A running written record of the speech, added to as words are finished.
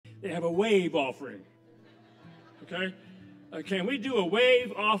they have a wave offering. Okay? Can we do a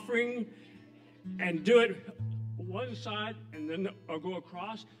wave offering and do it one side and then I'll go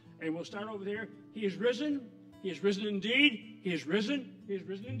across? And we'll start over there. He is risen. He is risen indeed. He is risen. He is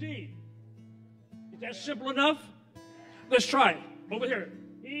risen indeed. Is that simple enough? Let's try it. Over here.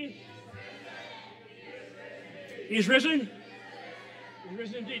 He is risen. He's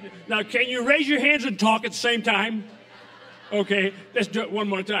risen indeed. Now, can you raise your hands and talk at the same time? Okay, let's do it one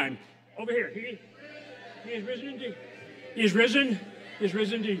more time. Over here. He is risen indeed. He is risen. He is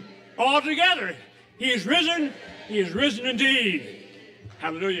risen indeed. All together. He is risen. He is risen indeed.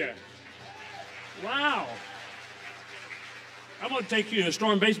 Hallelujah. Wow. I'm going to take you to a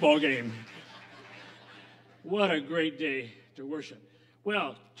Storm baseball game. What a great day to worship.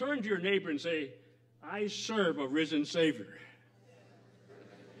 Well, turn to your neighbor and say, I serve a risen Savior.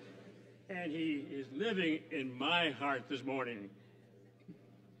 And he is living in my heart this morning.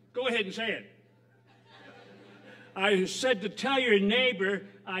 Go ahead and say it. I said to tell your neighbor,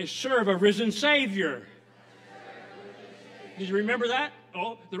 I serve a risen Savior. Did you remember that?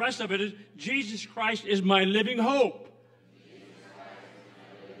 Oh, the rest of it is, Jesus Christ is my living hope.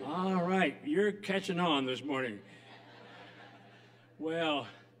 All right, you're catching on this morning. Well,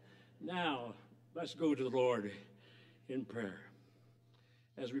 now let's go to the Lord in prayer.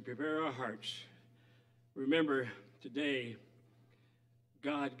 As we prepare our hearts, remember today,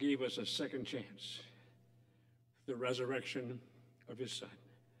 God gave us a second chance, the resurrection of his Son.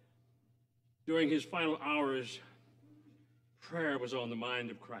 During his final hours, prayer was on the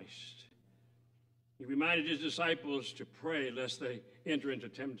mind of Christ. He reminded his disciples to pray lest they enter into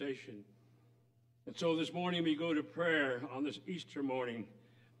temptation. And so this morning we go to prayer on this Easter morning,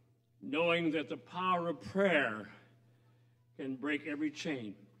 knowing that the power of prayer can break every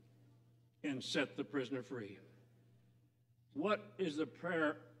chain and set the prisoner free. What is the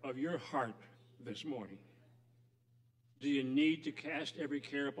prayer of your heart this morning? Do you need to cast every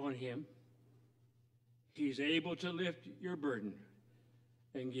care upon him? He's able to lift your burden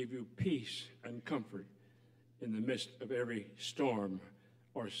and give you peace and comfort in the midst of every storm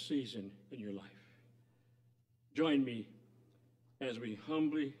or season in your life. Join me as we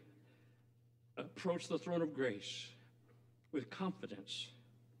humbly approach the throne of grace with confidence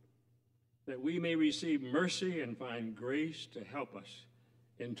that we may receive mercy and find grace to help us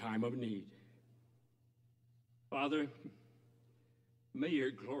in time of need. Father, may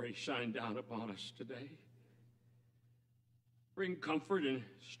your glory shine down upon us today. Bring comfort and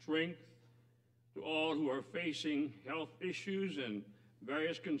strength to all who are facing health issues and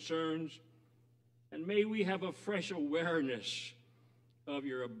various concerns. And may we have a fresh awareness of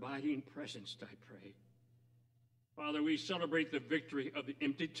your abiding presence, I pray. Father, we celebrate the victory of the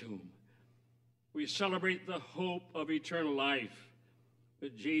empty tomb. We celebrate the hope of eternal life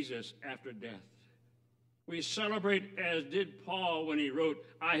with Jesus after death. We celebrate, as did Paul when he wrote,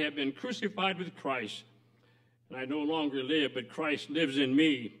 I have been crucified with Christ, and I no longer live, but Christ lives in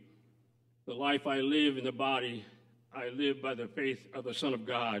me. The life I live in the body, I live by the faith of the Son of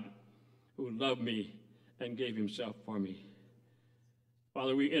God, who loved me and gave himself for me.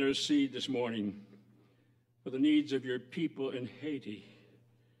 Father, we intercede this morning for the needs of your people in Haiti.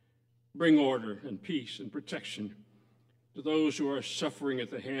 Bring order and peace and protection to those who are suffering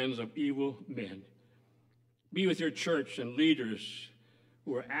at the hands of evil men. Be with your church and leaders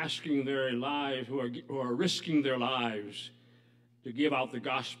who are asking their lives, who are risking their lives to give out the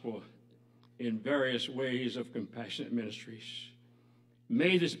gospel in various ways of compassionate ministries.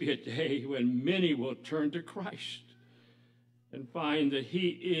 May this be a day when many will turn to Christ and find that he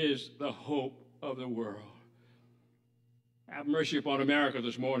is the hope of the world. Have mercy upon America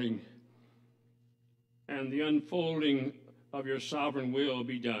this morning, and the unfolding of your sovereign will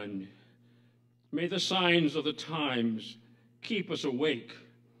be done. May the signs of the times keep us awake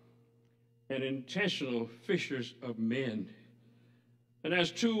and intentional fishers of men. And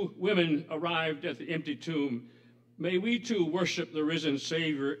as two women arrived at the empty tomb, may we too worship the risen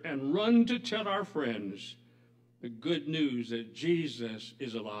Savior and run to tell our friends the good news that Jesus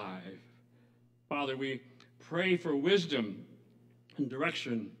is alive. Father, we pray for wisdom and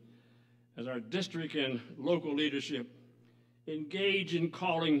direction as our district and local leadership engage in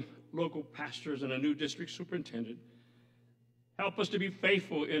calling local pastors and a new district superintendent. Help us to be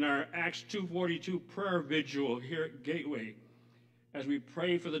faithful in our Acts 2:42 prayer vigil here at Gateway as we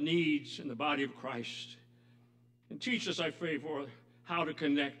pray for the needs in the body of Christ. And teach us, I pray, for how to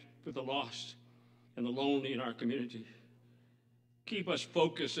connect with the lost and the lonely in our community. Keep us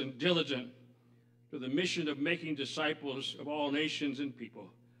focused and diligent to the mission of making disciples of all nations and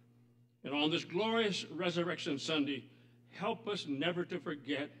people. And on this glorious Resurrection Sunday, help us never to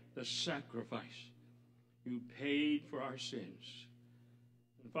forget the sacrifice you paid for our sins.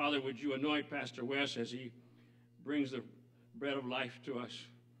 And Father, would you anoint Pastor Wes as he brings the bread of life to us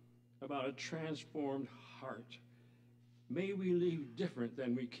about a transformed heart. May we leave different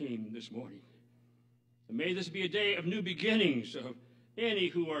than we came this morning. And may this be a day of new beginnings of any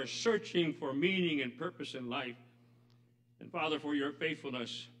who are searching for meaning and purpose in life. And Father, for your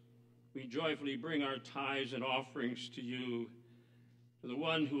faithfulness, we joyfully bring our tithes and offerings to you, to the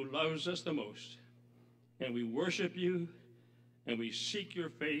one who loves us the most. And we worship you, and we seek your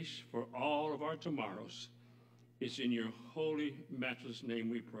face for all of our tomorrows. It's in your holy, matchless name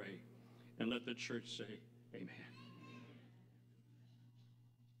we pray. And let the church say, amen.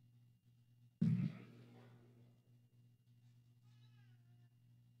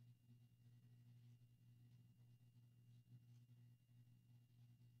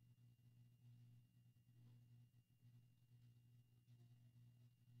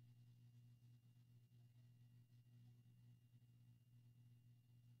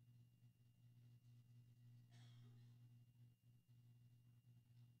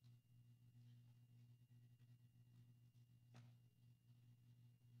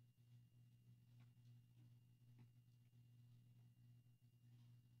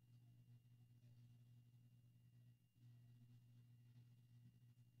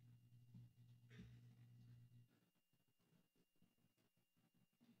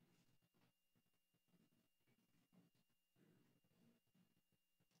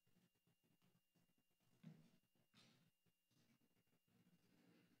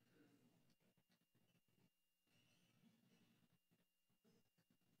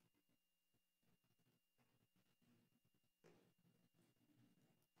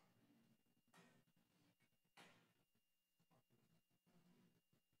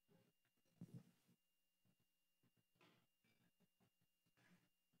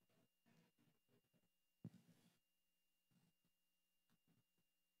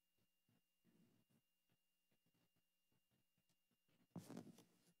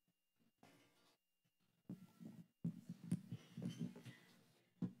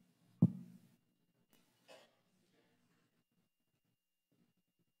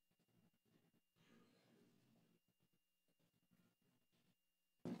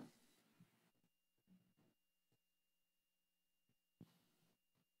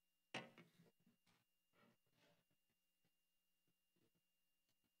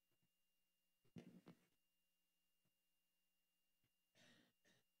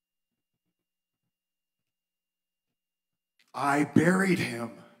 I buried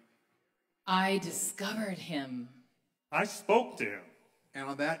him. I discovered him. I spoke to him. And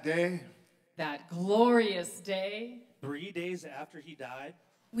on that day, That glorious day, 3 days after he died,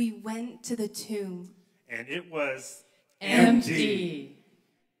 we went to the tomb. and it was empty.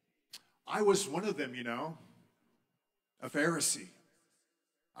 I was one of them, a Pharisee.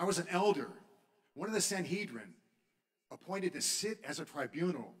 I was an elder, one of the Sanhedrin, appointed to sit as a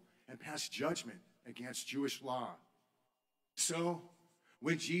tribunal and pass judgment against Jewish law. So,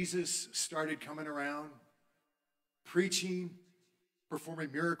 when Jesus started coming around, preaching,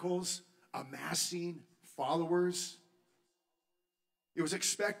 performing miracles, amassing followers, it was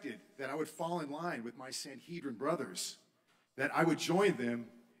expected that I would fall in line with my Sanhedrin brothers, that I would join them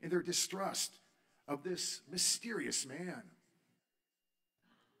in their distrust of this mysterious man.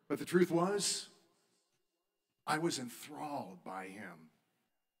 But the truth was, I was enthralled by him.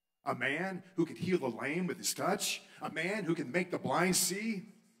 A man who could heal the lame with his touch, a man who could make the blind see.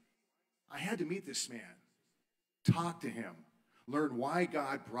 I had to meet this man, talk to him, learn why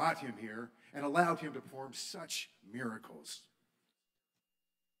God brought him here and allowed him to perform such miracles.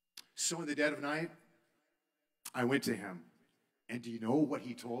 So in the dead of night, I went to him. And do you know what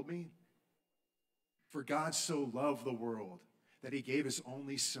he told me? For God so loved the world that he gave his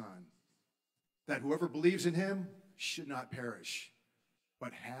only son, that whoever believes in him should not perish,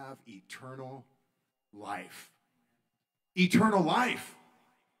 but have eternal life. Eternal life.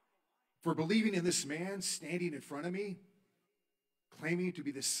 For believing in this man standing in front of me, claiming to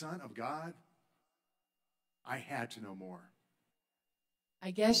be the Son of God, I had to know more.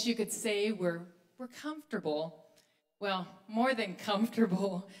 I guess you could say we're comfortable. Well, more than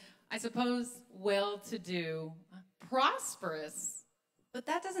comfortable. I suppose well-to-do, prosperous. But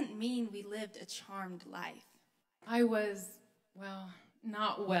that doesn't mean we lived a charmed life. I was, well,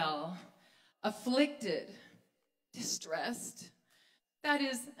 not well, afflicted, distressed. That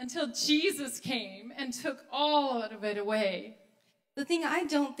is, until Jesus came and took all of it away. The The thing I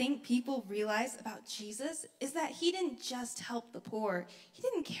don't think people realize about Jesus is that he didn't just help the poor. He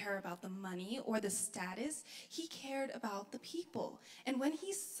didn't care about the money or the status. He cared about the people. And when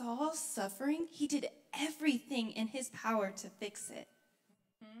he saw suffering, he did everything in his power to fix it.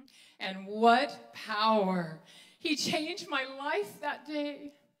 And what power! He changed my life that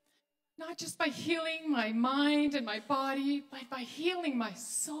day. Not just by healing my mind and my body, but by healing my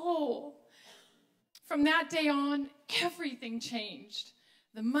soul. From that day on, everything changed.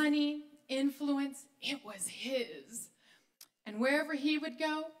 The money, influence, it was his. And wherever he would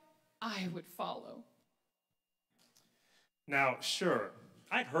go, I would follow. Now, sure,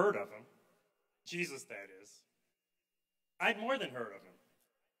 I'd heard of him. Jesus, that is. I'd more than heard of him.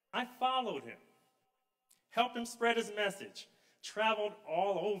 I followed him, helped him spread his message, traveled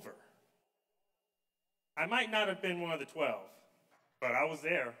all over. I might not have been one of the 12, but I was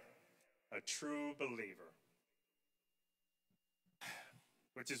there, a true believer.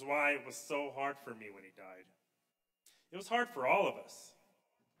 Which is why it was so hard for me when he died. It was hard for all of us.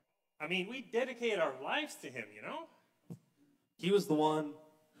 I mean, we dedicated our lives to him, you know? He was the one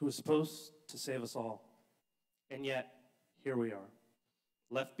who was supposed to save us all. And yet, here we are,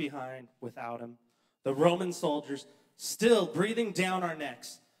 left behind without him. The Roman soldiers still breathing down our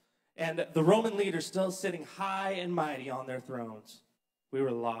necks. And the Roman leaders still sitting high and mighty on their thrones. We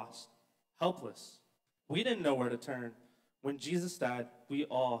were lost, helpless. We didn't know where to turn. When Jesus died, we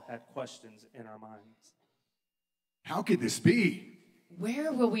all had questions in our minds. How could this be?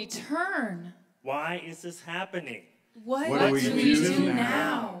 Where will we turn? Why is this happening? What do do we we do do now?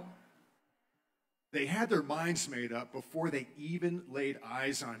 now? They had their minds made up before they even laid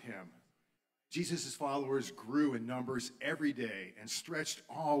eyes on him. Jesus' followers grew in numbers every day and stretched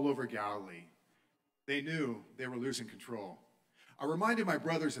all over Galilee. They knew they were losing control. I reminded my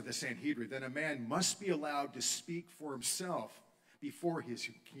brothers of the Sanhedrin that a man must be allowed to speak for himself before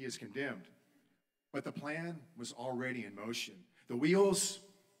he is condemned. But the plan was already in motion. The wheels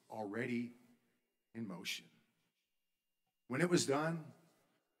already in motion. When it was done,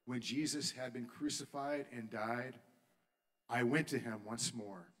 when Jesus had been crucified and died, I went to him once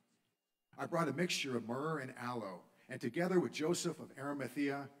more. I brought a mixture of myrrh and aloe, and together with Joseph of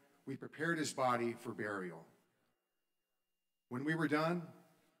Arimathea, we prepared his body for burial. When we were done,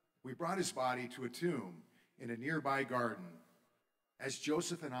 we brought his body to a tomb in a nearby garden. As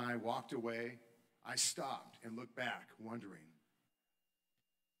Joseph and I walked away, I stopped and looked back, wondering,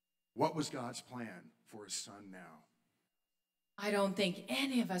 what was God's plan for his son now? I don't think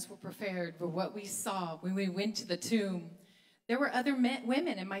any of us were prepared for what we saw when we went to the tomb. There were other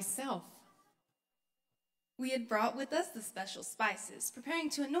women and myself. We had brought with us the special spices, preparing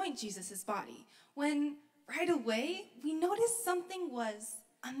to anoint Jesus' body, when right away we noticed something was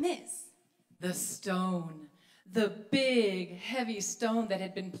amiss. The stone, the big, heavy stone that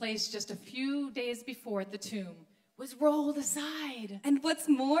had been placed just a few days before at the tomb, was rolled aside. And what's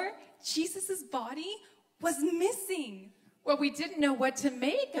more, Jesus' body was missing. Well, we didn't know what to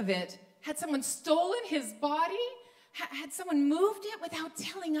make of it. Had someone stolen his body? Had someone moved it without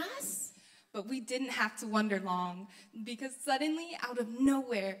telling us? But we didn't have to wonder long, because suddenly, out of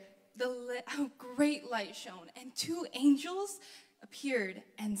nowhere, a great light shone, and two angels appeared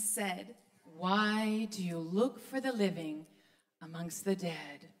and said, "Why do you look for the living amongst the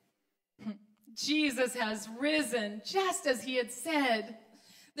dead?" Jesus has risen, just as he had said.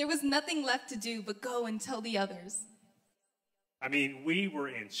 There was nothing left to do but go and tell the others. I mean, we were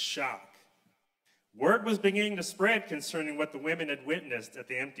in shock. Word was beginning to spread concerning what the women had witnessed at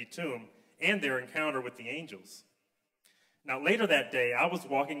the empty tomb and their encounter with the angels. Now, later that day, I was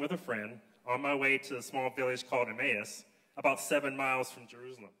walking with a friend on my way to a small village called Emmaus, about 7 miles from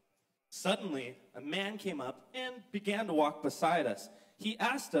Jerusalem. Suddenly, a man came up and began to walk beside us. He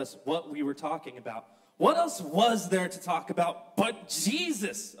asked us what we were talking about. What else was there to talk about but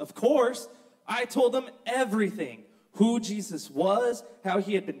Jesus? Of course, I told him everything. Who Jesus was, how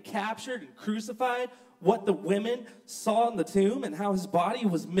he had been captured and crucified, what the women saw in the tomb, and how his body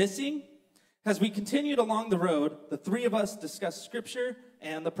was missing. As we continued along the road, the three of us discussed scripture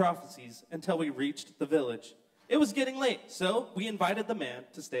and the prophecies until we reached the village. It was getting late, so we invited the man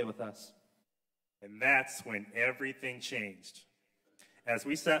to stay with us. And that's when everything changed. As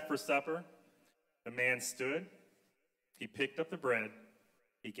we sat for supper, the man stood, he picked up the bread,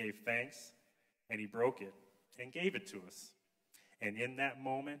 he gave thanks, and he broke it and gave it to us. And in that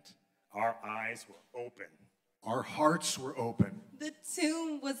moment, our eyes were open. Our hearts were open. The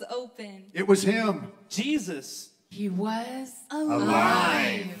tomb was open. It was him. Jesus. He was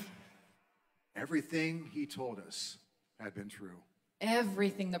Alive. Everything he told us had been true.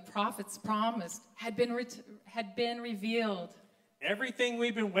 Everything the prophets promised had been revealed. Everything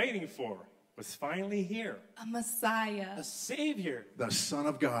we've been waiting for was finally here. A Messiah. A Savior. The Son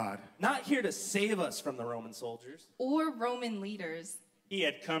of God. Not here to save us from the Roman soldiers. Or Roman leaders. He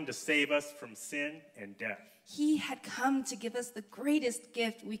had come to save us from sin and death. He had come to give us the greatest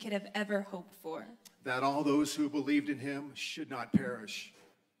gift we could have ever hoped for. That all those who believed in him should not perish,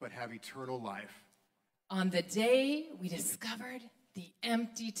 but have eternal life. On the day we discovered the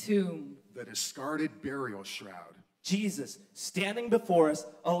empty tomb, The discarded burial shroud. Jesus standing before us,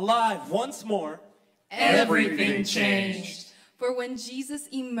 alive once more. everything changed. For when Jesus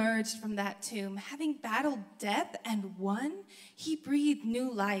emerged from that tomb, having battled death and won, he breathed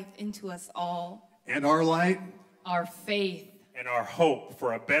new life into us all. And our light, Our faith And our hope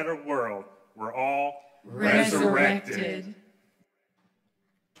for a better world were all resurrected.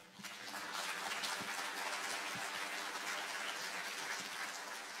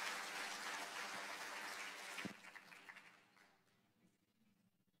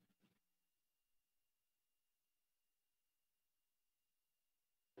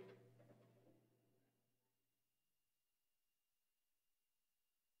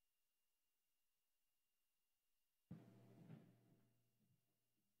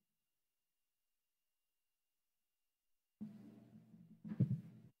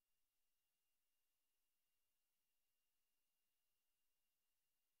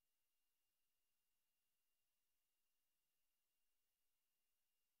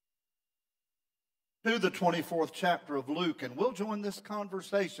 To the 24th chapter of Luke, and we'll join this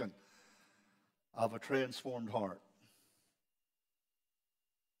conversation of a transformed heart.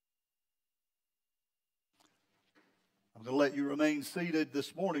 I'm going to let you remain seated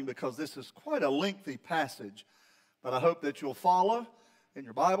this morning because this is quite a lengthy passage, but I hope that you'll follow in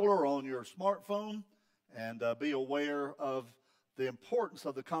your Bible or on your smartphone and be aware of the importance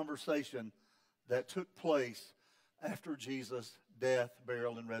of the conversation that took place after Jesus' death,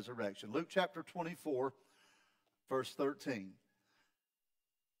 burial, and resurrection. Luke chapter 24, verse 13.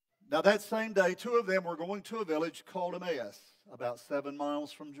 Now that same day, two of them were going to a village called Emmaus, about 7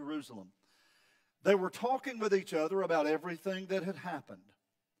 miles from Jerusalem. They were talking with each other about everything that had happened.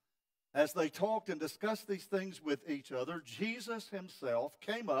 As they talked and discussed these things with each other, Jesus himself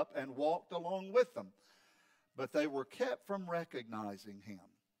came up and walked along with them, but they were kept from recognizing him.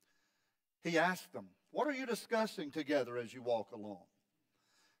 He asked them, "What are you discussing together as you walk along?"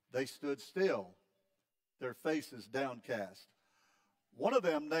 They stood still, their faces downcast. One of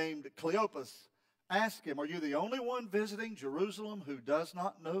them, named Cleopas, asked him, "Are you the only one visiting Jerusalem who does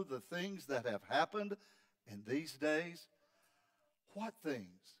not know the things that have happened in these days?" "What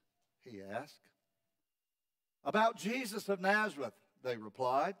things?" he asked. "About Jesus of Nazareth," they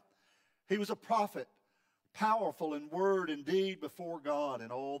replied. "He was a prophet, powerful in word and deed before God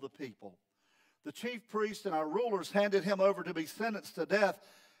and all the people. The chief priests and our rulers handed him over to be sentenced to death,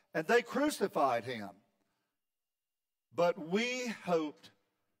 and they crucified him. But we hoped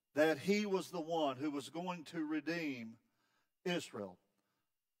that he was the one who was going to redeem Israel.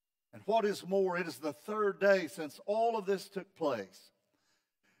 And what is more, it is the third day since all of this took place.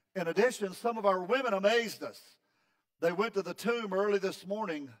 In addition, some of our women amazed us. They went to the tomb early this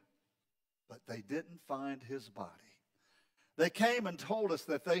morning, but they didn't find his body. They came and told us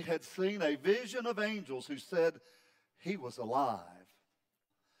that they had seen a vision of angels who said he was alive.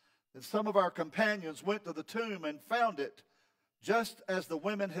 And some of our companions went to the tomb and found it just as the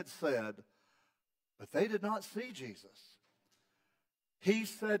women had said, but they did not see Jesus." He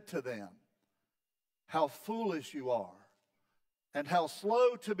said to them, "How foolish you are, and how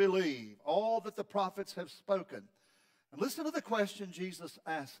slow to believe all that the prophets have spoken." And listen to the question Jesus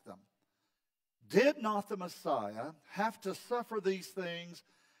asked them. "Did not the Messiah have to suffer these things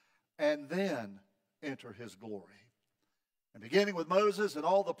and then enter his glory?" And beginning with Moses and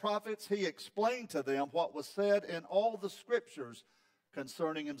all the prophets, he explained to them what was said in all the scriptures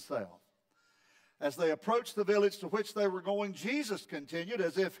concerning himself. As they approached the village to which they were going, Jesus continued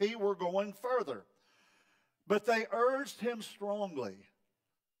as if he were going further. But they urged him strongly,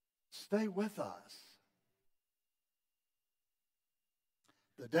 "Stay with us.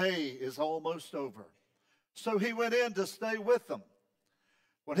 The day is almost over." So he went in to stay with them.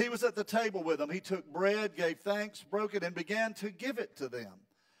 When he was at the table with them, he took bread, gave thanks, broke it, and began to give it to them.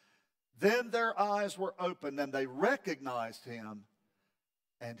 Then their eyes were opened, and they recognized him,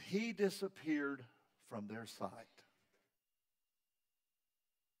 and he disappeared from their sight.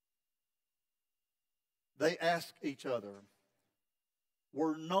 They asked each other,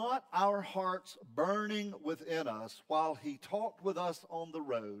 "Were not our hearts burning within us while he talked with us on the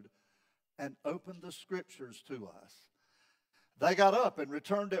road and opened the scriptures to us?" They got up and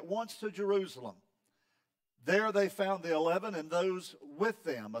returned at once to Jerusalem. There they found the 11 and those with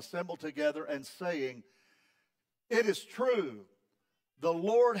them assembled together and saying, "It is true, the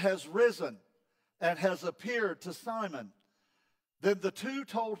Lord has risen and has appeared to Simon." Then the two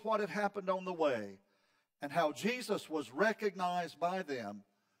told what had happened on the way and how Jesus was recognized by them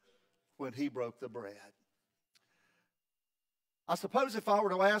when he broke the bread. I suppose if I were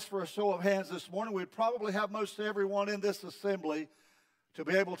to ask for a show of hands this morning, we'd probably have most everyone in this assembly to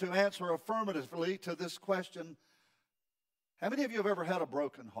be able to answer affirmatively to this question: how many of you have ever had a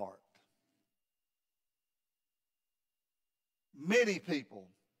broken heart? Many people,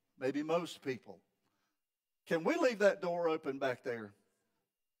 maybe most people. Can we leave that door open back there?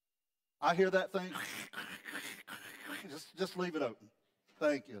 I hear that thing. Just leave it open.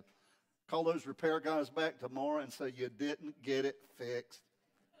 Thank you. Call those repair guys back tomorrow and say you didn't get it fixed.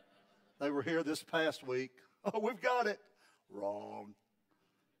 They were here this past week. Oh, we've got it. Wrong.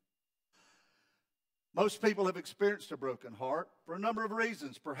 Most people have experienced a broken heart for a number of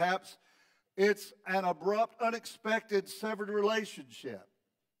reasons. Perhaps it's an abrupt, unexpected, severed relationship,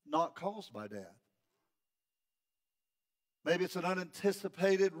 not caused by death. Maybe it's an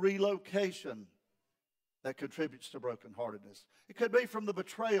unanticipated relocation that contributes to brokenheartedness. It could be from the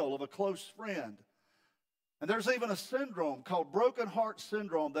betrayal of a close friend. And there's even a syndrome called broken heart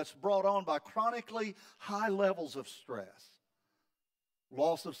syndrome that's brought on by chronically high levels of stress.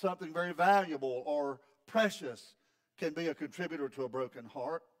 Loss of something very valuable or precious can be a contributor to a broken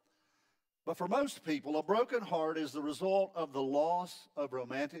heart. But for most people, a broken heart is the result of the loss of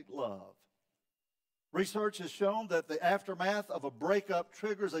romantic love. Research has shown that the aftermath of a breakup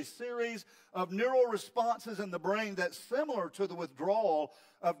triggers a series of neural responses in the brain that's similar to the withdrawal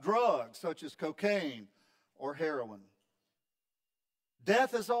of drugs such as cocaine or heroin.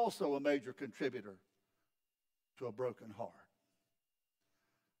 Death is also a major contributor to a broken heart.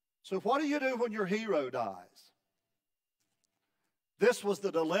 So what do you do when your hero dies? This was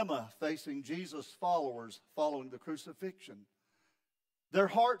the dilemma facing Jesus' followers following the crucifixion. Their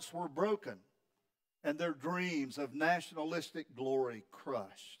hearts were broken and their dreams of nationalistic glory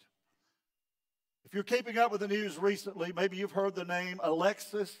crushed. If you're keeping up with the news recently, maybe you've heard the name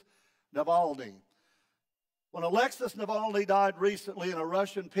Alexis Navalny. When Alexis Navalny died recently in a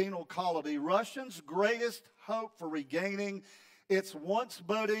Russian penal colony, Russia's greatest hope for regaining its once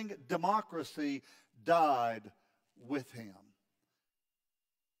budding democracy died with him.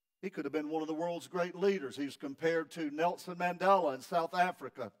 He could have been one of the world's great leaders. He was compared to Nelson Mandela in South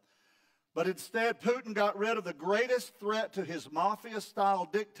Africa. But instead, Putin got rid of the greatest threat to his mafia-style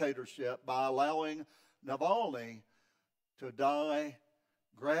dictatorship by allowing Navalny to die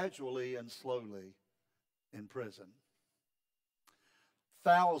gradually and slowly in prison.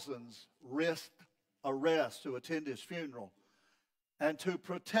 Thousands risked arrest to attend his funeral and to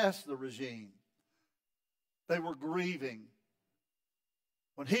protest the regime. They were grieving.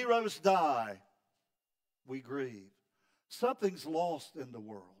 When heroes die, we grieve. Something's lost in the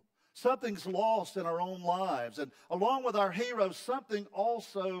world. Something's lost in our own lives. And along with our heroes, something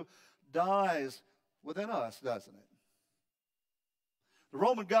also dies within us, doesn't it? The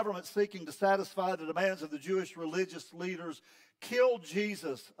Roman government, seeking to satisfy the demands of the Jewish religious leaders, killed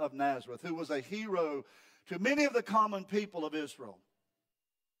Jesus of Nazareth, who was a hero to many of the common people of Israel.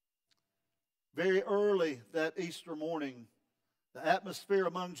 Very early that Easter morning, the atmosphere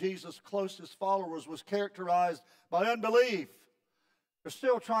among Jesus' closest followers was characterized by unbelief. They're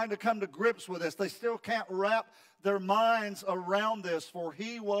still trying to come to grips with this. They still can't wrap their minds around this, for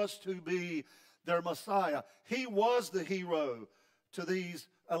he was to be their Messiah. He was the hero to these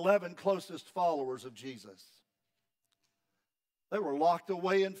 11 closest followers of Jesus. They were locked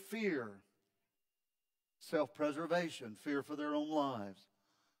away in fear, self-preservation, fear for their own lives.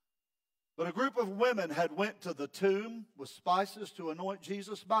 But a group of women had went to the tomb with spices to anoint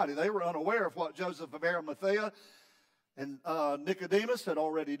Jesus' body. They were unaware of what Joseph of Arimathea and Nicodemus had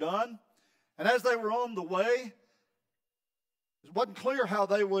already done. And as they were on the way, it wasn't clear how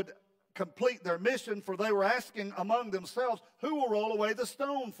they would complete their mission, for they were asking among themselves, who will roll away the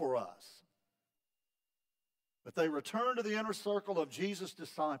stone for us? But they returned to the inner circle of Jesus'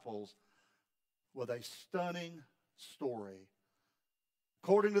 disciples with a stunning story.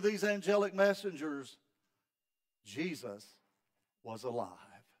 According to these angelic messengers, Jesus was alive.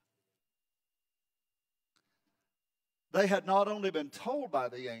 They had not only been told by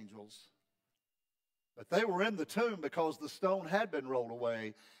the angels, but they were in the tomb because the stone had been rolled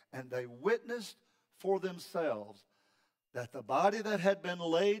away, and they witnessed for themselves that the body that had been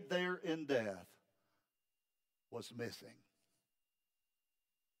laid there in death was missing.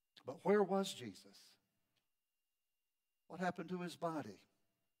 But where was Jesus? What happened to his body?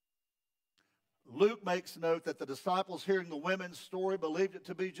 Luke makes note that the disciples, hearing the women's story, believed it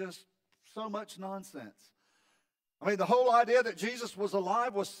to be just so much nonsense. I mean, the whole idea that Jesus was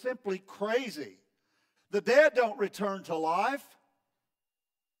alive was simply crazy. The dead don't return to life,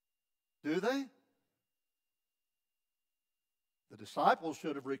 do they? The disciples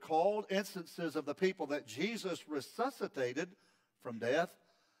should have recalled instances of the people that Jesus resuscitated from death,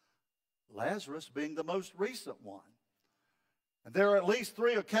 Lazarus being the most recent one. And there are at least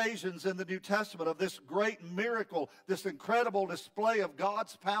 3 occasions in the New Testament of this great miracle, this incredible display of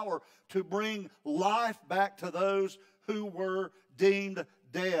God's power to bring life back to those who were deemed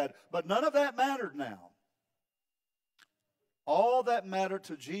dead. But none of that mattered now. All that mattered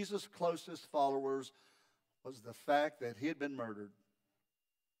to Jesus' closest followers was the fact that he had been murdered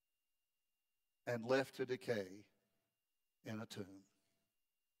and left to decay in a tomb.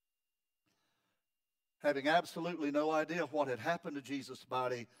 Having absolutely no idea what had happened to Jesus'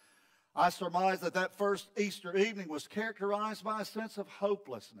 body, I surmise that that first Easter evening was characterized by a sense of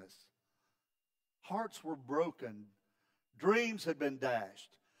hopelessness. Hearts were broken. Dreams had been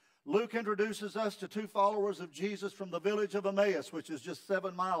dashed. Luke introduces us to 2 followers of Jesus from the village of Emmaus, which is just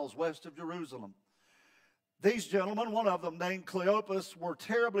 7 miles west of Jerusalem. These gentlemen, one of them named Cleopas, were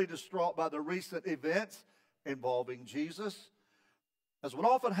terribly distraught by the recent events involving Jesus. As would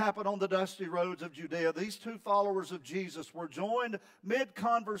often happen on the dusty roads of Judea, these 2 followers of Jesus were joined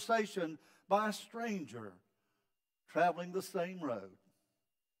mid-conversation by a stranger traveling the same road.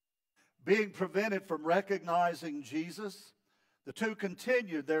 Being prevented from recognizing Jesus, the 2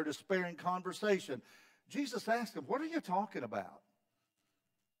 continued their despairing conversation. Jesus asked them, "What are you talking about?"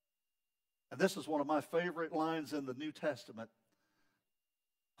 And this is one of my favorite lines in the New Testament.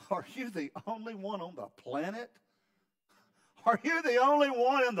 "Are you the only one on the planet? Are you the only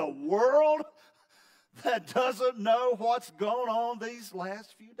one in the world that doesn't know what's going on these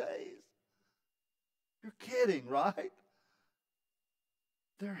last few days?" You're kidding, right?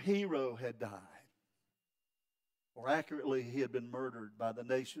 Their hero had died. Or accurately, he had been murdered by the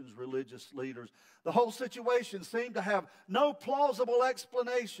nation's religious leaders. The whole situation seemed to have no plausible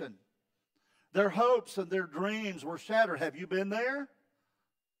explanation. Their hopes and their dreams were shattered. Have you been there?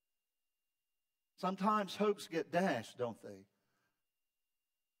 Sometimes hopes get dashed, don't they?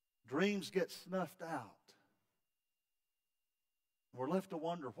 Dreams get snuffed out. We're left to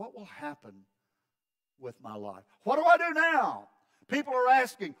wonder, what will happen with my life? What do I do now? People are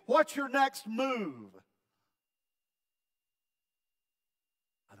asking, what's your next move?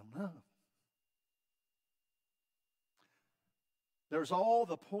 I don't know. There's all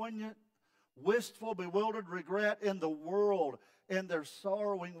the poignant, wistful, bewildered regret in the world in their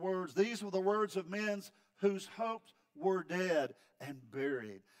sorrowing words. These were the words of men whose hopes were dead and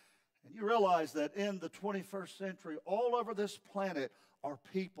buried. And you realize that in the 21st century, all over this planet are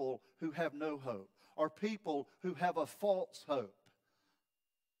people who have no hope, are people who have a false hope.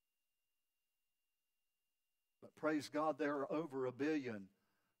 But praise God, there are over 1 billion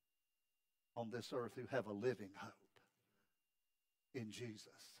on this earth who have a living hope in Jesus.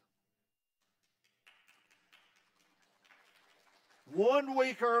 1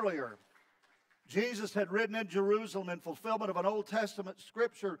 week earlier, Jesus had ridden in Jerusalem in fulfillment of an Old Testament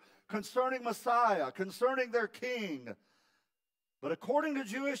scripture concerning Messiah, concerning their king. But according to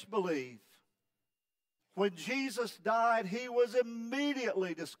Jewish belief, when Jesus died, he was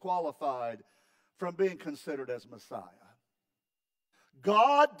immediately disqualified from being considered as Messiah.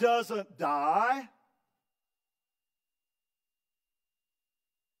 God doesn't die.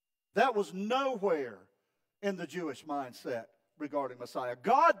 That was nowhere in the Jewish mindset regarding Messiah.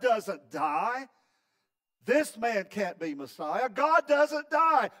 God doesn't die. This man can't be Messiah. God doesn't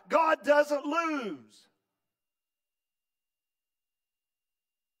die. God doesn't lose.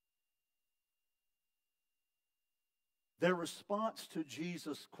 Their response to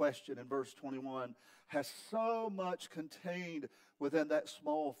Jesus' question in verse 21 has so much contained within that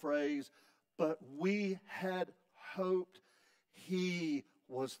small phrase, but we had hoped he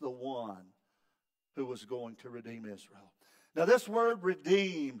was the one who was going to redeem Israel. Now, this word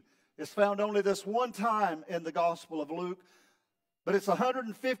redeem is found only this one time in the Gospel of Luke, but it's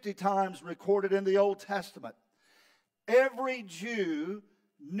 150 times recorded in the Old Testament. Every Jew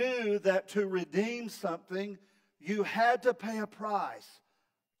knew that to redeem something, you had to pay a price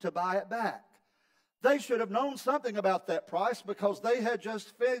to buy it back. They should have known something about that price because they had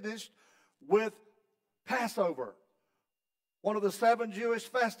just finished with Passover, one of the 7 Jewish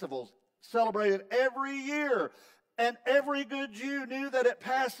festivals celebrated every year. And every good Jew knew that at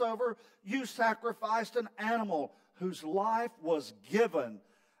Passover, you sacrificed an animal whose life was given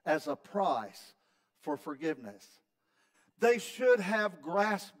as a price for forgiveness. They should have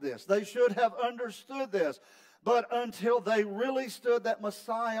grasped this. They should have understood this. But until they really stood that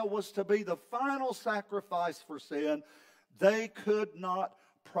Messiah was to be the final sacrifice for sin, they could not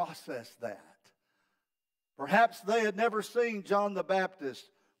process that. Perhaps they had never seen John the Baptist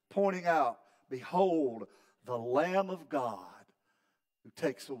pointing out, "Behold, the Lamb of God who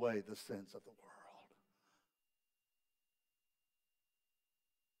takes away the sins of the world."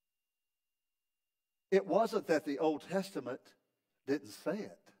 It wasn't that the Old Testament didn't say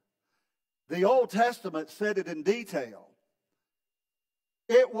it. The Old Testament said it in detail.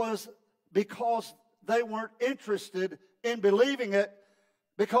 It was because they weren't interested in believing it,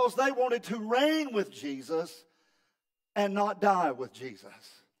 because they wanted to reign with Jesus and not die with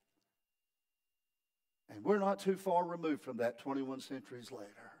Jesus. And we're not too far removed from that 21 centuries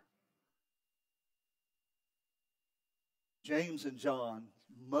later. James and John's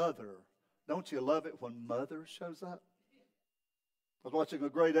mother, don't you love it when mother shows up? I was watching a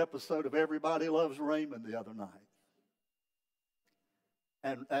great episode of Everybody Loves Raymond the other night.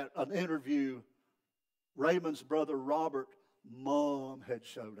 And at an interview, Raymond's brother Robert, mom had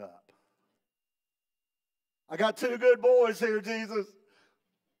showed up. "I got two good boys here, Jesus.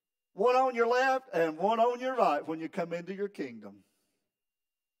 One on your left and one on your right when you come into your kingdom."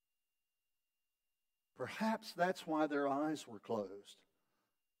 Perhaps that's why their eyes were closed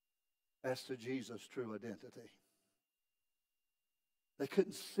as to Jesus' true identity. They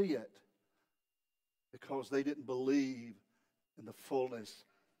couldn't see it because they didn't believe in the fullness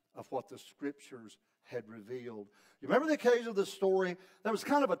of what the Scriptures had revealed. You remember the occasion of the story? There was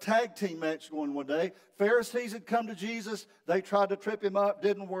kind of a tag team match going one day. Pharisees had come to Jesus. They tried to trip him up.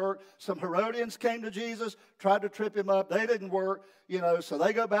 Didn't work. Some Herodians came to Jesus. Tried to trip him up. They didn't work. So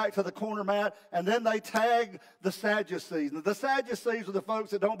they go back to the corner mat. And then they tag the Sadducees. And the Sadducees are the folks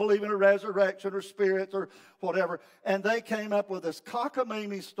that don't believe in a resurrection or spirits or whatever. And they came up with this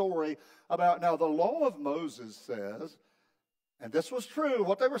cockamamie story about, now the law of Moses says, and this was true,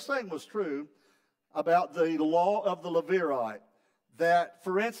 what they were saying was true, about the law of the Levirate, that,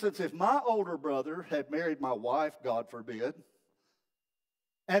 for instance, if my older brother had married my wife, God forbid,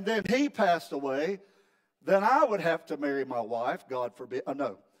 and then he passed away, then I would have to marry my wife, God forbid.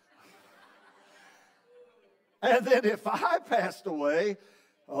 No. And then if I passed away,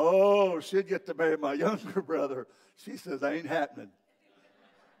 she'd get to marry my younger brother. She says, ain't happening.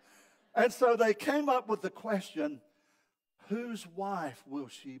 And so they came up with the question, whose wife will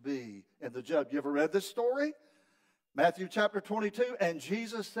she be in the judgment? You ever read this story? Matthew chapter 22, and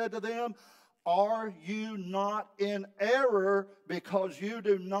Jesus said to them, "Are you not in error because you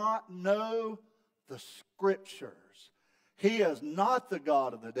do not know the Scriptures? He is not the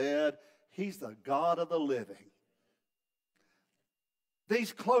God of the dead. He's the God of the living."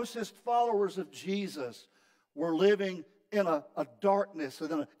 These closest followers of Jesus were living in a darkness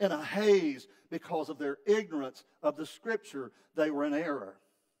and in a haze because of their ignorance of the Scripture. They were in error.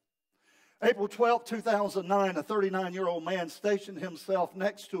 April 12, 2009, a 39-year-old man stationed himself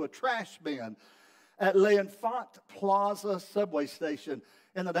next to a trash bin at L'Enfant Plaza subway station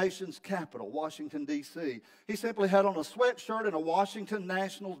in the nation's capital, Washington, D.C. He simply had on a sweatshirt and a Washington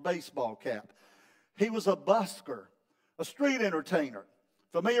Nationals baseball cap. He was a busker, a street entertainer,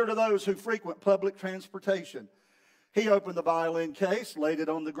 familiar to those who frequent public transportation. He opened the violin case, laid it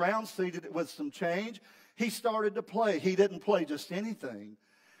on the ground, seated it with some change. He started to play. He didn't play just anything.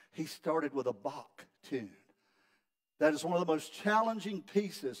 He started with a Bach tune. That is one of the most challenging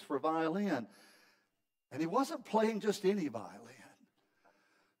pieces for violin. And he wasn't playing just any violin.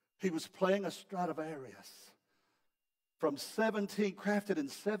 He was playing a Stradivarius crafted in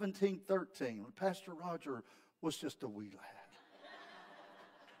 1713, when Pastor Roger was just a wee lad.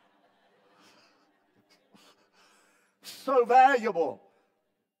 So valuable,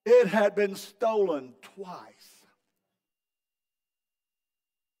 it had been stolen twice.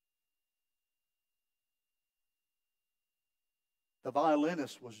 The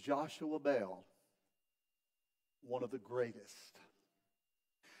violinist was Joshua Bell, one of the greatest.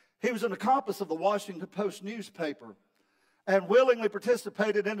 He was an accomplice of the Washington Post newspaper and willingly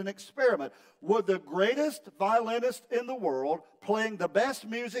participated in an experiment. Would the greatest violinist in the world, playing the best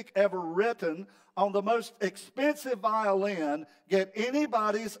music ever written on the most expensive violin, get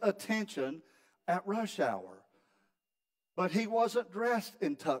anybody's attention at rush hour? But he wasn't dressed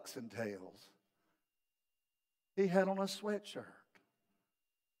in tux and tails. He had on a sweatshirt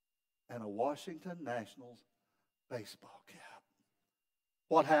and a Washington Nationals baseball cap.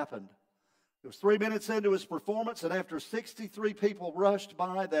 What happened? It was 3 minutes into his performance, and after 63 people rushed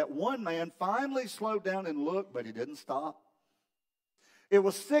by, that one man finally slowed down and looked, but he didn't stop. It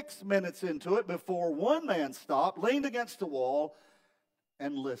was 6 minutes into it before one man stopped, leaned against a wall,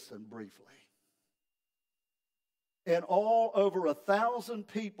 and listened briefly. And all, over 1,000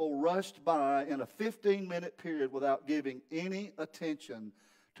 people rushed by in a 15-minute period without giving any attention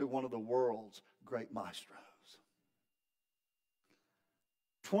to one of the world's great maestros.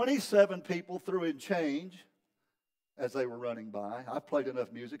 27 people threw in change as they were running by. I've played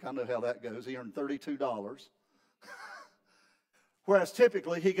enough music. I know how that goes. He earned $32. Whereas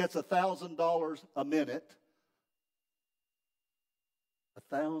typically he gets $1,000 a minute.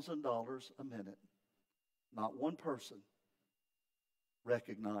 $1,000 a minute. Not one person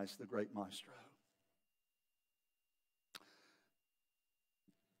recognized the great maestro.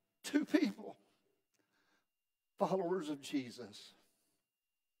 2 people, followers of Jesus,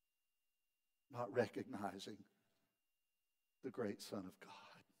 not recognizing the great Son of God.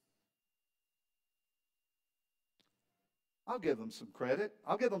 I'll give them some credit.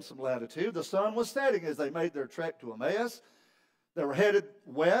 I'll give them some latitude. The sun was setting as they made their trek to Emmaus. They were headed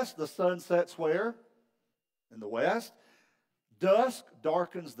west. The sun sets where? In the west. Dusk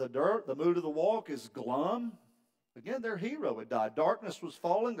darkens the dirt. The mood of the walk is glum. Again, their hero had died. Darkness was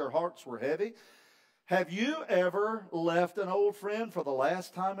falling. Their hearts were heavy. Have you ever left an old friend for the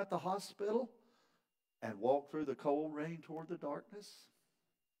last time at the hospital and walked through the cold rain toward the darkness?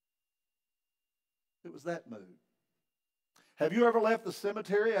 It was that mood. Have you ever left the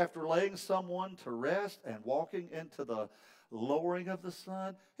cemetery after laying someone to rest and walking into the lowering of the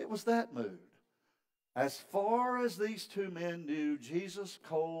sun? It was that mood. As far as these 2 men knew, Jesus'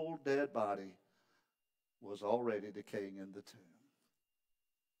 cold, dead body was already decaying in the tomb.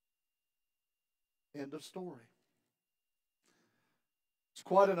 End of story. It's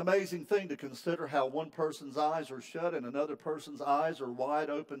quite an amazing thing to consider how one person's eyes are shut and another person's eyes are wide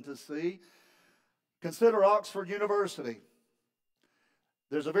open to see. Consider Oxford University.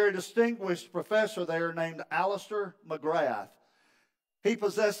 There's a very distinguished professor there named Alistair McGrath. He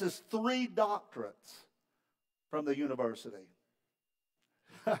possesses 3 doctorates from the university.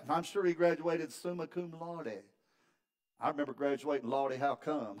 I'm sure he graduated summa cum laude. I remember graduating laude, how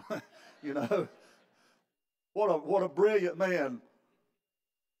come? You know, what a brilliant man.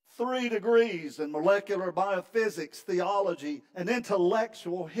 3 degrees in molecular biophysics, theology, and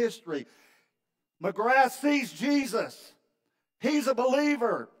intellectual history. McGrath sees Jesus. He's a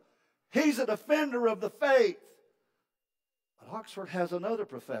believer. He's a defender of the faith. But Oxford has another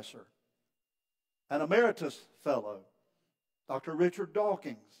professor, an emeritus fellow, Dr. Richard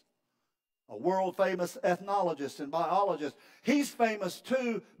Dawkins, a world-famous ethnologist and biologist. He's famous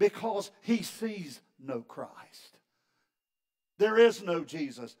too because he sees no Christ. There is no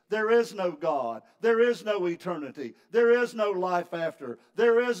Jesus. There is no God. There is no eternity. There is no life after.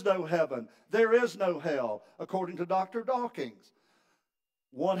 There is no heaven. There is no hell, according to Dr. Dawkins.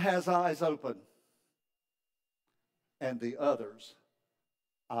 One has eyes open, and the other's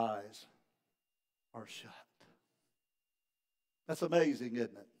eyes are shut. That's amazing,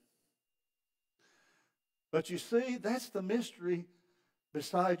 isn't it? But you see, that's the mystery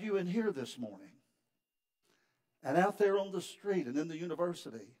beside you and here this morning. And out there on the street and in the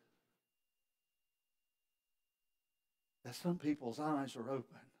university, that some people's eyes are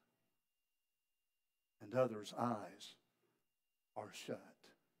open and others' eyes are shut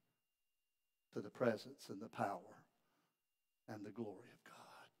to the presence and the power and the glory of God.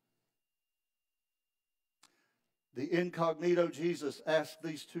 The incognito Jesus asked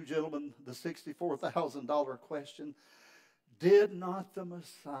these 2 gentlemen the $64,000 question. Did not the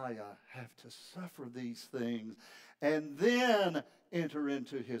Messiah have to suffer these things and then enter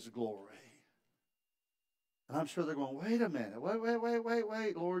into his glory? And I'm sure they're going, wait a minute,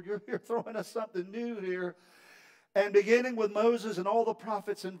 wait, Lord, you're throwing us something new here. And beginning with Moses and all the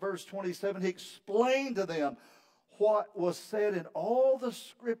prophets in verse 27, he explained to them what was said in all the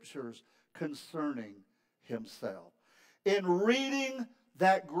scriptures concerning himself. In reading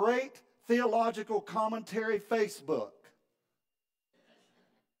that great theological commentary Facebook,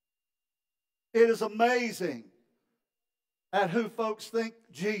 it is amazing at who folks think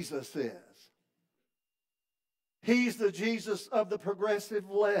Jesus is. He's the Jesus of the progressive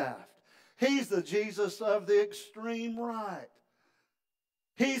left. He's the Jesus of the extreme right.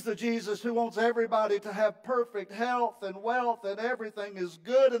 He's the Jesus who wants everybody to have perfect health and wealth and everything is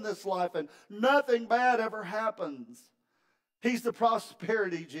good in this life and nothing bad ever happens. He's the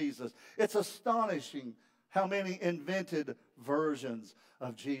prosperity Jesus. It's astonishing how many invented versions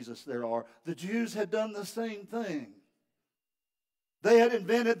of Jesus there are. The Jews had done the same thing. They had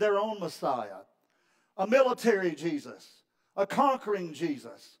invented their own Messiah, a military Jesus, a conquering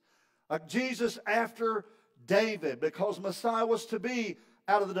Jesus, a Jesus after David, because Messiah was to be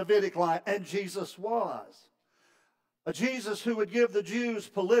out of the Davidic line, and Jesus was. A Jesus who would give the Jews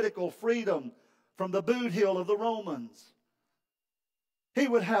political freedom from the boot heel of the Romans. He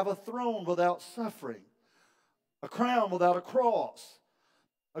would have a throne without suffering, a crown without a cross,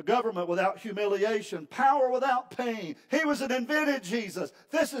 a government without humiliation, power without pain. He was an invented Jesus.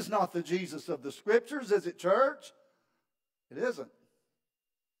 This is not the Jesus of the Scriptures, is it, church? It isn't.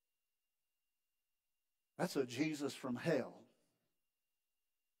 That's a Jesus from hell.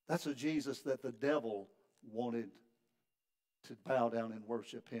 That's a Jesus that the devil wanted to bow down and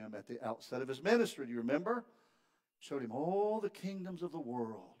worship him at the outset of his ministry. Do you remember? Showed him all the kingdoms of the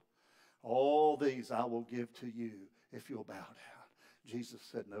world. All these I will give to you if you'll bow down. Jesus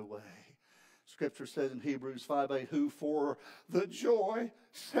said, no way. Scripture says in Hebrews 5:8, who for the joy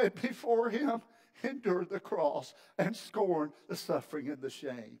set before him endured the cross and scorned the suffering and the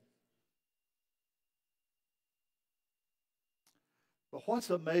shame. But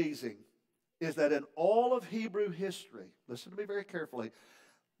what's amazing is that in all of Hebrew history, listen to me very carefully,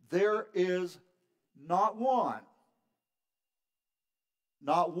 there is not one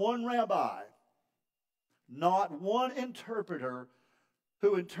rabbi, not one interpreter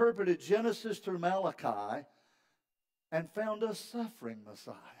who interpreted Genesis through Malachi and found a suffering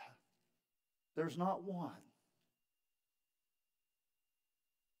Messiah. There's not one.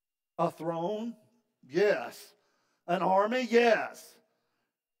 A throne? Yes. An army? Yes.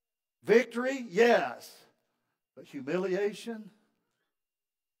 Victory? Yes. But humiliation?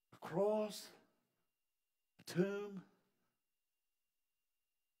 A cross? A tomb?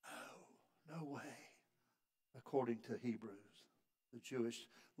 No way. According to Hebrews, the Jewish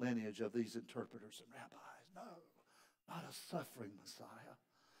lineage of these interpreters and rabbis. No, not a suffering Messiah.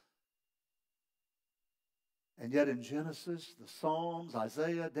 And yet in Genesis, the Psalms,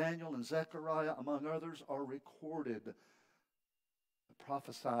 Isaiah, Daniel, and Zechariah, among others, are recorded to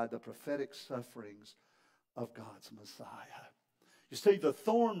prophesy the prophetic sufferings of God's Messiah. You see, the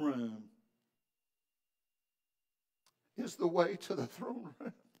throne room is the way to the throne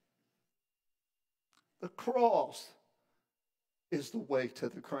room. The cross is the way to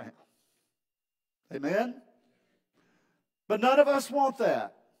the crown. Amen? But none of us want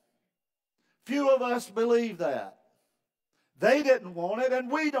that. Few of us believe that. They didn't want it,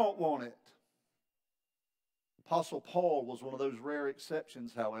 and we don't want it. Apostle Paul was one of those rare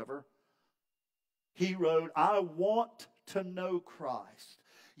exceptions, however. He wrote, I want to know Christ.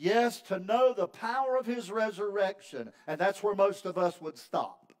 Yes, to know the power of his resurrection. And that's where most of us would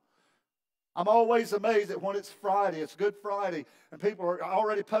stop. I'm always amazed that when it's Friday, it's Good Friday, and people are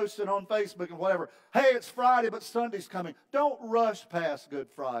already posting on Facebook and whatever, hey, it's Friday, but Sunday's coming. Don't rush past Good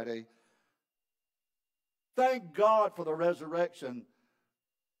Friday. Thank God for the resurrection,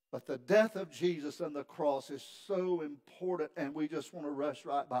 but the death of Jesus and the cross is so important, and we just want to rush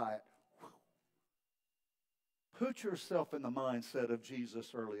right by it. Put yourself in the mindset of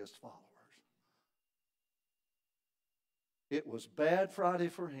Jesus' earliest followers. It was bad Friday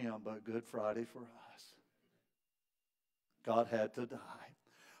for him, but Good Friday for us. God had to die.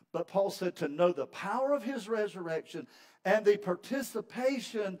 But Paul said to know the power of his resurrection and the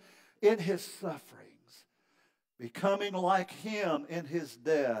participation in his sufferings, becoming like him in his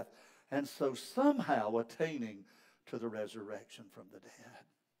death, and so somehow attaining to the resurrection from the dead.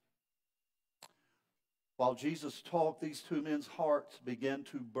 While Jesus talked, these two men's hearts began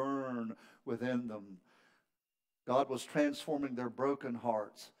to burn within them. God was transforming their broken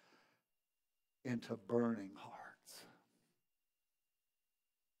hearts into burning hearts.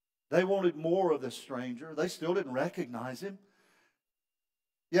 They wanted more of this stranger. They still didn't recognize him.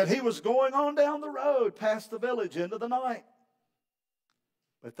 Yet he was going on down the road past the village into the night.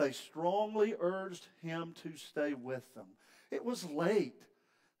 But they strongly urged him to stay with them. It was late.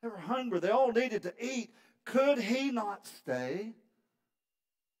 They were hungry. They all needed to eat. Could he not stay?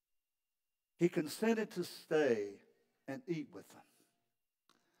 He consented to stay and eat with them.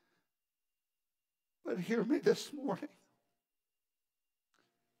 But hear me this morning.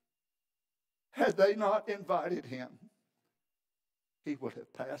 Had they not invited him, he would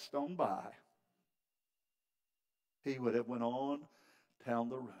have passed on by. He would have went on down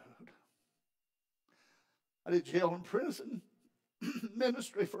the road. I did jail and prison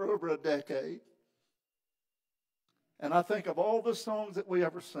ministry for over a decade. And I think of all the songs that we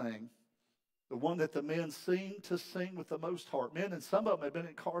ever sang, the one that the men seem to sing with the most heart. Men, and some of them have been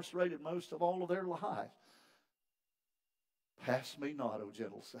incarcerated most of all of their life. Pass me not, O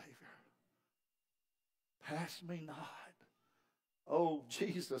gentle Savior. Pass me not. Oh,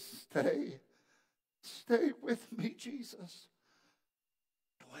 Jesus, stay. Stay with me, Jesus.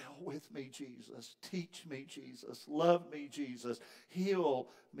 Dwell with me, Jesus. Teach me, Jesus. Love me, Jesus. Heal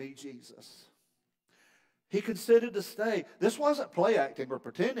me, Jesus. He consented to stay. This wasn't play acting or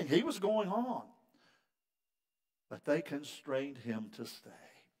pretending. He was going on. But they constrained him to stay.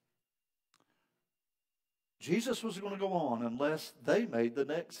 Jesus was going to go on unless they made the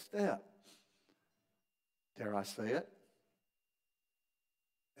next step. Dare I say it?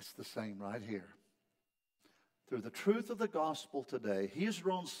 It's the same right here. Through the truth of the gospel today, he has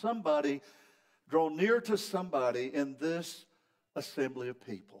drawn near to somebody in this assembly of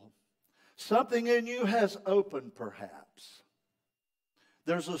people. Something in you has opened, perhaps.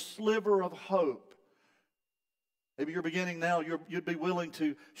 There's a sliver of hope. Maybe you're beginning now, you'd be willing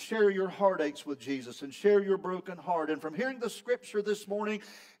to share your heartaches with Jesus and share your broken heart. And from hearing the scripture this morning,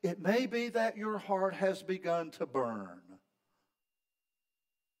 it may be that your heart has begun to burn.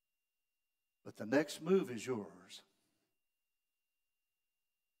 But the next move is yours.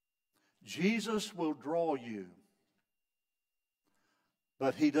 Jesus will draw you,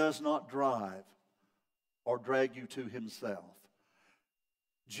 but he does not drive or drag you to himself.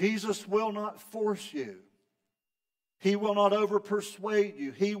 Jesus will not force you. He will not overpersuade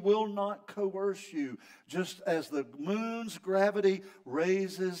you. He will not coerce you. Just as the moon's gravity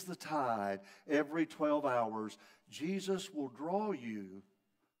raises the tide every 12 hours, Jesus will draw you,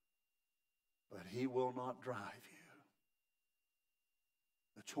 but he will not drive you.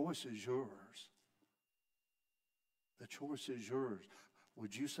 The choice is yours. The choice is yours.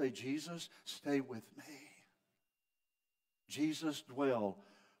 Would you say, Jesus, stay with me? Jesus, dwell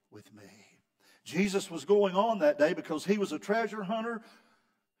with me. Jesus was going on that day because he was a treasure hunter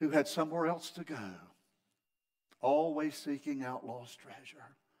who had somewhere else to go, always seeking out lost treasure.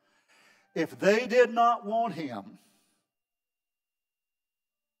 If they did not want him,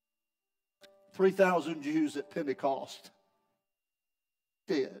 3,000 Jews at Pentecost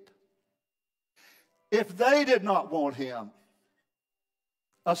did. If they did not want him,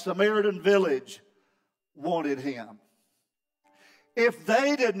 a Samaritan village wanted him. If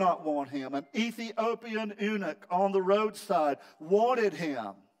they did not want him, an Ethiopian eunuch on the roadside wanted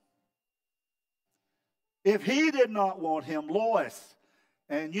him. If he did not want him, Lois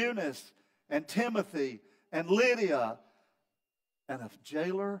and Eunice and Timothy and Lydia and a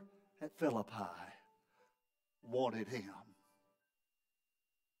jailer at Philippi wanted him.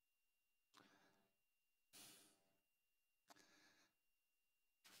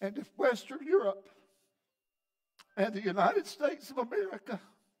 And if Western Europe and the United States of America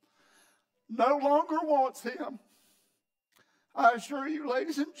no longer wants him, I assure you,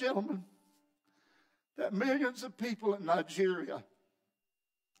 ladies and gentlemen, that millions of people in Nigeria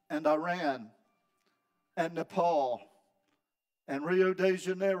and Iran and Nepal and Rio de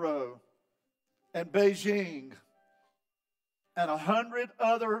Janeiro and Beijing and 100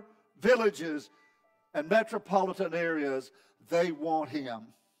 other villages and metropolitan areas, they want him.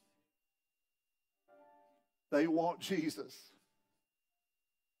 They want Jesus.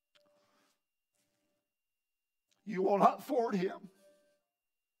 You will not thwart him.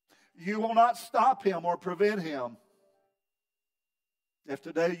 You will not stop him or prevent him. If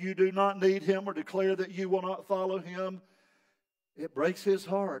today you do not need him or declare that you will not follow him, it breaks his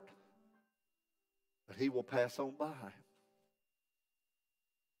heart. But he will pass on by.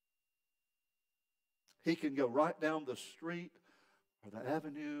 He can go right down the street or the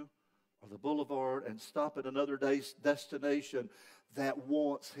avenue or the boulevard and stop at another day's destination that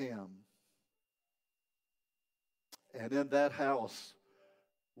wants him. And in that house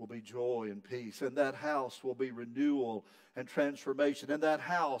will be joy and peace. In that house will be renewal and transformation. In that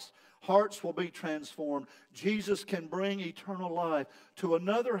house, hearts will be transformed. Jesus can bring eternal life to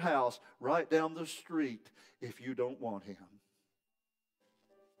another house right down the street if you don't want him.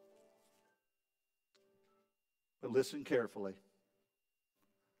 But listen carefully.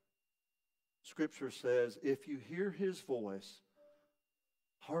 Scripture says, if you hear his voice,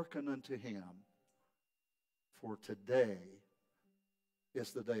 hearken unto him, for today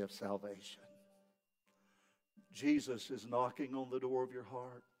is the day of salvation. Jesus is knocking on the door of your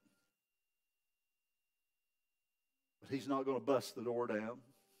heart. But he's not going to bust the door down.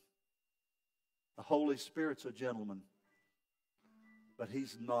 The Holy Spirit's a gentleman. But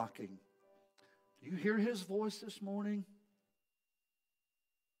he's knocking. Do you hear his voice this morning?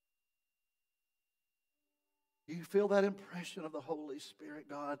 Do you feel that impression of the Holy Spirit?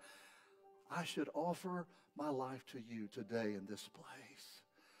 God, I should offer my life to you today in this place.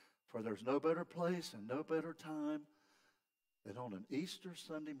 For there's no better place and no better time than on an Easter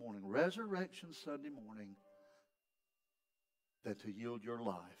Sunday morning, Resurrection Sunday morning, than to yield your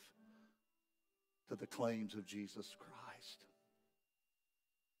life to the claims of Jesus Christ.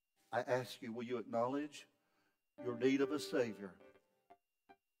 I ask you, will you acknowledge your need of a Savior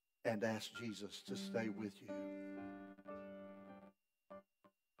and ask Jesus to stay with you?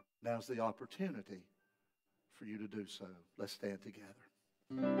 Now's the opportunity for you to do so. Let's stand together.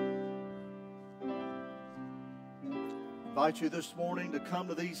 I invite you this morning to come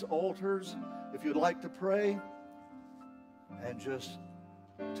to these altars if you'd like to pray and just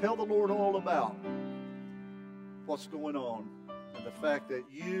tell the Lord all about what's going on and the fact that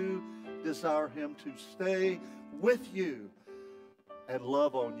you desire Him to stay with you and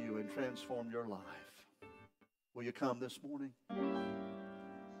love on you and transform your life. Will you come this morning?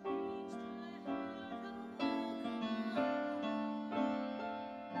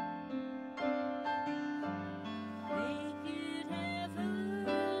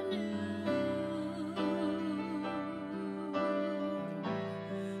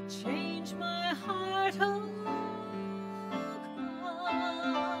 Change my heart, oh God.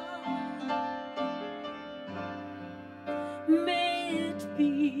 May it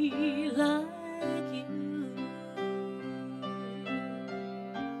be like you.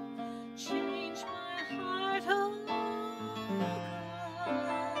 Change my heart, oh God.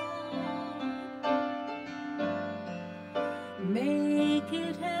 Make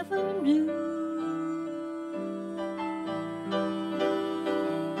it ever new.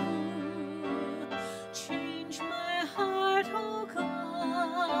 Change my heart, oh God.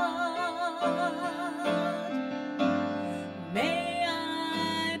 May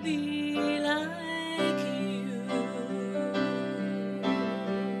I be like you.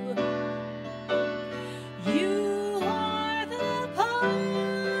 You are the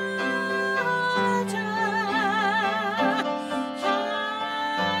potter, I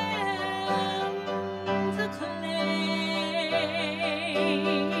am the clay.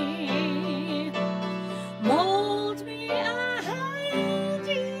 Mold me and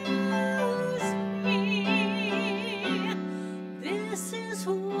use me. This is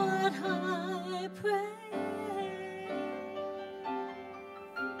what I pray.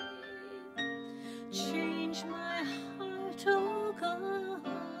 Change my heart, oh God.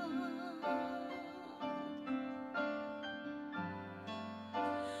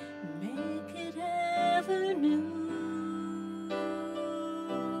 Make it ever new.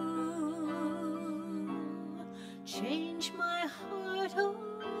 Change my heart, oh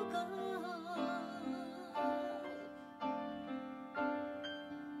God.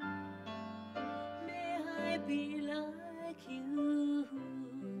 May I be like you.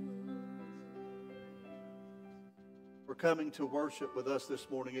 For coming to worship with us this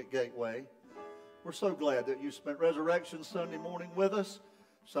morning at Gateway. We're so glad that you spent Resurrection Sunday morning with us.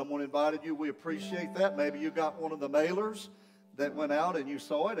 Someone invited you. We appreciate that. Maybe you got one of the mailers that went out and you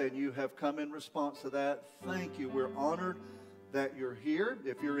saw it and you have come in response to that. Thank you. We're honored that you're here.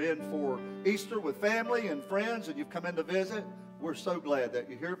 If you're in for Easter with family and friends and you've come in to visit, we're so glad that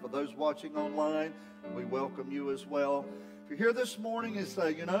you're here. For those watching online, we welcome you as well. If you're here this morning and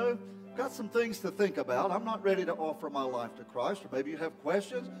say, you know, got some things to think about. I'm not ready to offer my life to Christ. Or maybe you have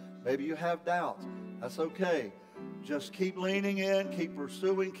questions. Maybe you have doubts. That's okay. Just keep leaning in, keep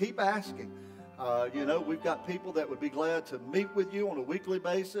pursuing, keep asking. You know, we've got people that would be glad to meet with you on a weekly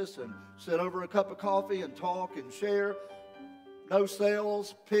basis and sit over a cup of coffee and talk and share. No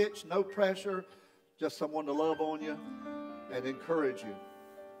sales pitch, no pressure, just someone to love on you and encourage you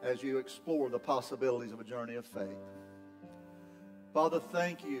as you explore the possibilities of a journey of faith. Father,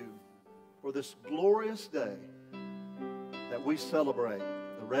 thank you for this glorious day that we celebrate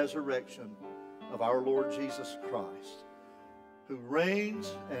the resurrection of our Lord Jesus Christ, who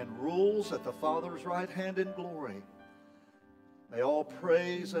reigns and rules at the Father's right hand in glory. May all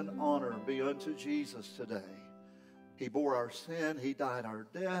praise and honor be unto Jesus today. He bore our sin. He died our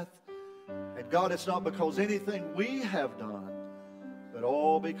death. And God, it's not because anything we have done, but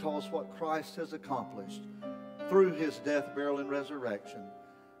all because what Christ has accomplished through His death, burial, and resurrection,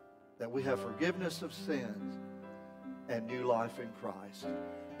 that we have forgiveness of sins and new life in Christ.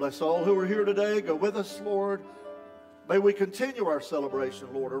 Bless all who are here today. Go with us, Lord. May we continue our celebration,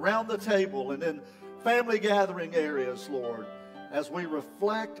 Lord, around the table and in family gathering areas, Lord, as we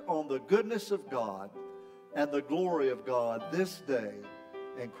reflect on the goodness of God and the glory of God this day.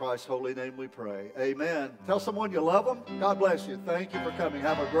 In Christ's holy name we pray. Amen. Tell someone you love them. God bless you. Thank you for coming.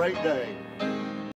 Have a great day.